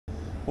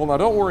Well, now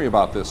don't worry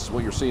about this,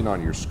 what you're seeing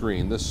on your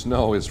screen. This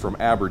snow is from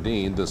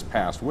Aberdeen this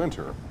past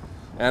winter.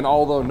 And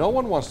although no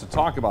one wants to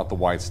talk about the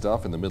white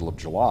stuff in the middle of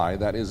July,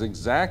 that is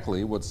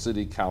exactly what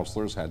city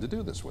councilors had to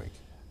do this week.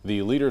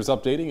 The leader is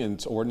updating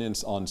its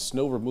ordinance on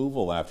snow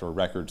removal after a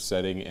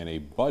record-setting and a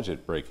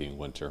budget-breaking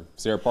winter.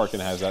 Sarah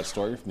Parkin has that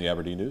story from the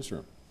Aberdeen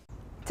newsroom.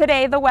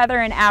 Today, the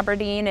weather in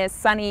Aberdeen is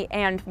sunny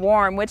and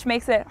warm, which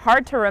makes it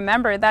hard to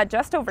remember that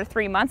just over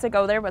 3 months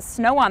ago there was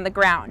snow on the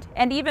ground.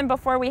 And even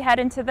before we head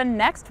into the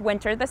next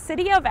winter, the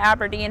city of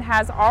Aberdeen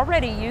has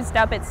already used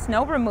up its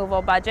snow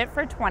removal budget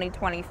for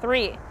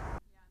 2023.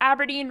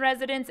 Aberdeen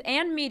residents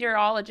and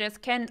meteorologists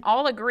can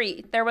all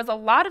agree there was a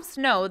lot of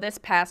snow this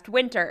past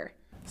winter.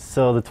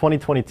 So the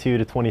 2022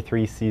 to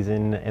 23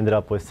 season ended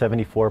up with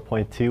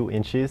 74.2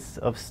 inches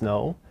of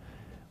snow,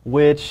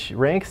 which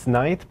ranks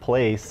 9th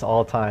place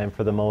all time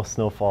for the most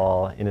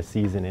snowfall in a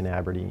season in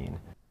Aberdeen.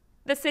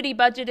 The city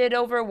budgeted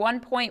over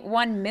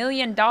 $1.1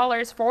 million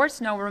for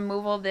snow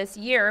removal this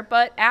year,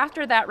 but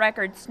after that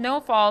record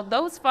snowfall,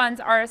 those funds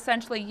are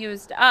essentially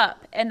used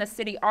up, and the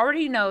city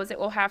already knows it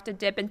will have to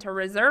dip into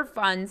reserve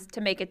funds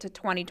to make it to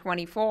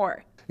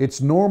 2024. It's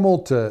normal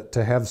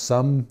to have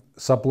some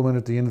supplement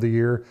at the end of the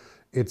year.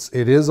 It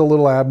is a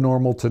little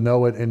abnormal to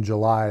know it in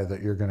July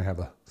that you're going to have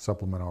a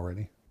supplement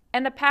already.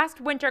 And the past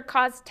winter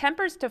caused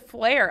tempers to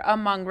flare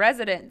among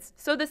residents.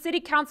 So the city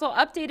council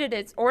updated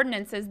its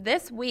ordinances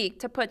this week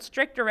to put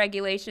stricter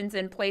regulations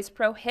in place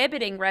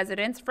prohibiting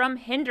residents from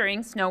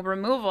hindering snow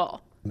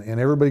removal. And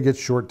everybody gets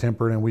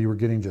short-tempered, and we were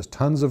getting just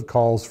tons of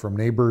calls from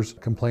neighbors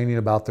complaining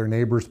about their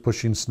neighbors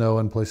pushing snow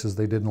in places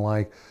they didn't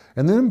like.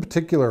 And then in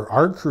particular,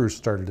 our crews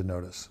started to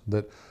notice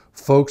that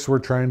folks were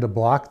trying to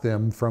block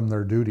them from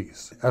their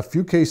duties. A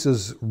few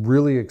cases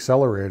really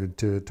accelerated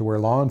to where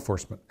law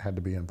enforcement had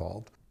to be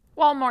involved.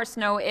 While more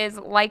snow is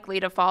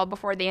likely to fall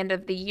before the end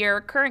of the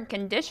year, current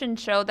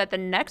conditions show that the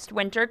next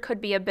winter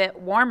could be a bit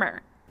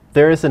warmer.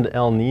 There is an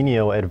El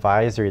Nino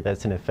advisory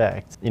that's in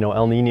effect.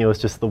 El Nino is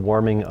just the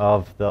warming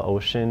of the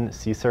ocean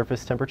sea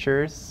surface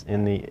temperatures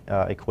in the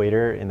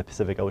equator in the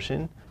Pacific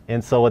Ocean.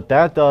 And so what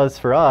that does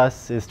for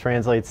us is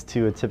translates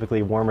to a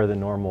typically warmer than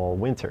normal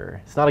winter.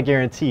 It's not a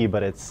guarantee,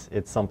 but it's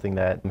something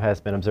that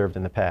has been observed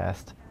in the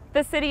past.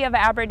 The city of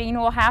Aberdeen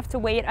will have to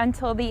wait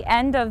until the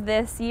end of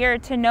this year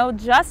to know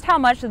just how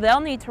much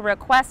they'll need to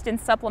request in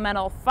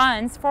supplemental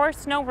funds for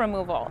snow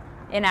removal.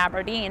 In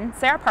Aberdeen,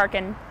 Sarah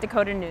Parkin,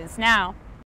 Dakota News Now.